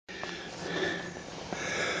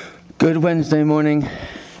Good Wednesday morning,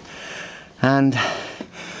 and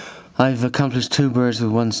I've accomplished two birds with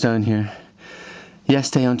one stone here.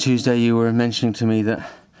 Yesterday on Tuesday you were mentioning to me that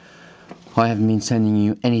I haven't been sending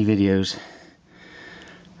you any videos,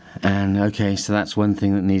 and okay, so that's one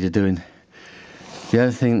thing that needed doing. The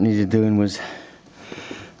other thing that needed doing was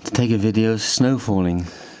to take a video of snow falling.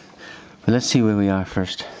 But let's see where we are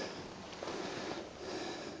first.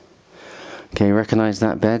 Okay, recognise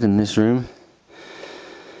that bed in this room?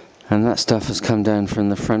 And that stuff has come down from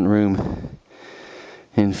the front room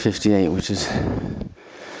in 58, which is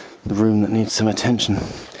the room that needs some attention.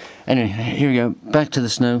 Anyway, here we go, back to the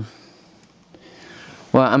snow.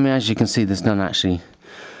 Well, I mean, as you can see, there's none actually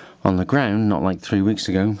on the ground, not like 3 weeks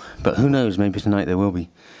ago, but who knows, maybe tonight there will be.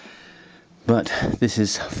 But this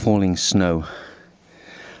is falling snow.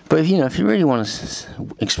 But if you really want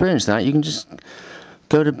to experience that, you can just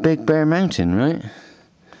go to Big Bear Mountain, right?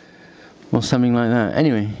 Or something like that.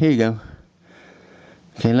 Anyway, here you go.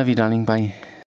 Okay, love you, darling. Bye.